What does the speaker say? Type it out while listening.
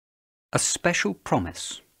A special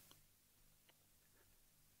promise.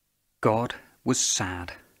 God was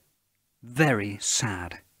sad, very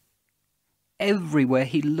sad. Everywhere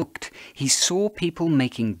he looked, he saw people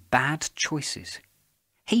making bad choices,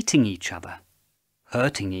 hating each other,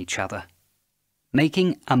 hurting each other,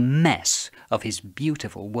 making a mess of his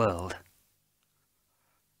beautiful world.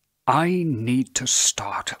 "I need to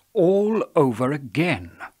start all over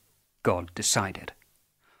again," God decided.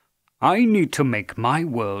 "I need to make my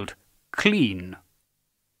world clean."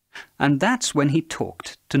 And that's when he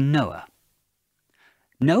talked to Noah.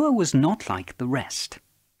 Noah was not like the rest.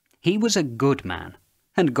 He was a good man,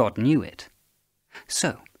 and God knew it.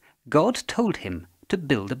 So God told him to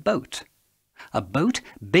build a boat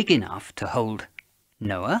big enough to hold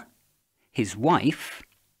Noah, his wife,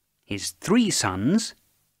 his 3 sons,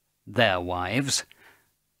 their wives,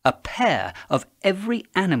 a pair of every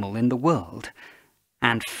animal in the world,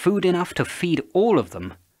 and food enough to feed all of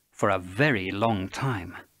them for a very long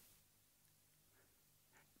time.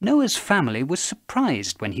 Noah's family was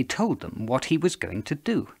surprised when he told them what he was going to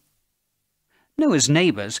do. Noah's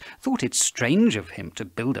neighbours thought it strange of him to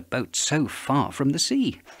build a boat so far from the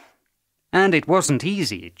sea. And it wasn't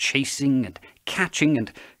easy chasing and catching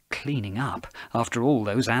and cleaning up after all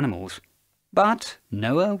those animals. But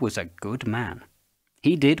Noah was a good man.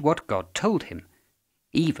 He did what God told him,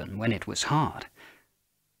 even when it was hard.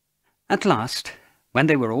 At last, when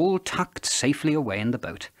they were all tucked safely away in the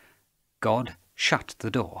boat, God shut the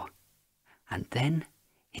door, and then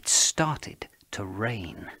it started to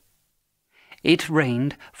rain. It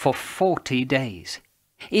rained for 40 days.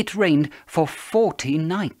 It rained for 40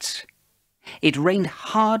 nights. It rained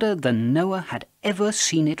harder than Noah had ever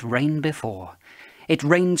seen it rain before. It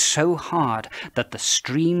rained so hard that the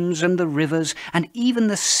streams and the rivers and even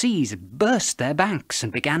the seas burst their banks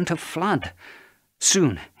and began to flood.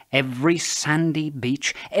 Soon every sandy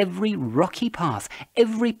beach, every rocky path,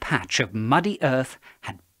 every patch of muddy earth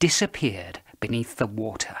had disappeared beneath the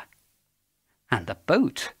water. And the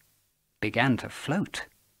boat began to float.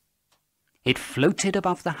 It floated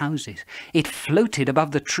above the houses, it floated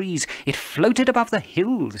above the trees, it floated above the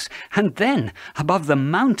hills, and then above the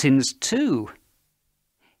mountains too.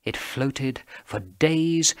 It floated for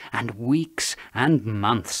days and weeks and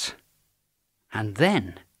months. And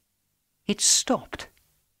then it stopped,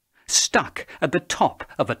 stuck at the top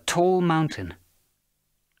of a tall mountain.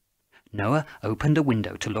 Noah opened a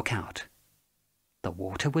window to look out. The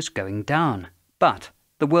water was going down, but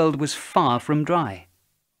the world was far from dry.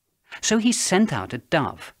 So he sent out a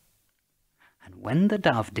dove. And when the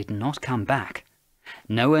dove did not come back,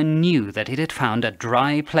 Noah knew that it had found a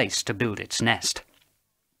dry place to build its nest.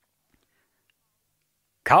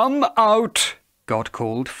 "Come out," God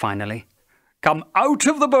called finally. "Come out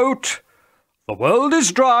of the boat. The world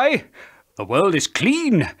is dry, the world is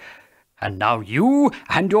clean, and now you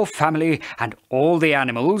and your family and all the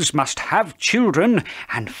animals must have children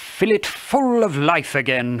and fill it full of life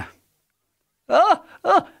again."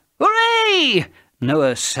 Hooray!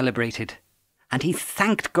 Noah celebrated, and he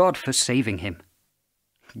thanked God for saving him.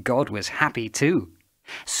 God was happy too.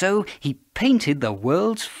 So he painted the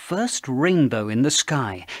world's first rainbow in the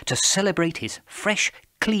sky to celebrate his fresh,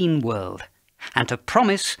 clean world, and to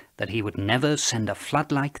promise that he would never send a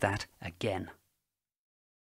flood like that again.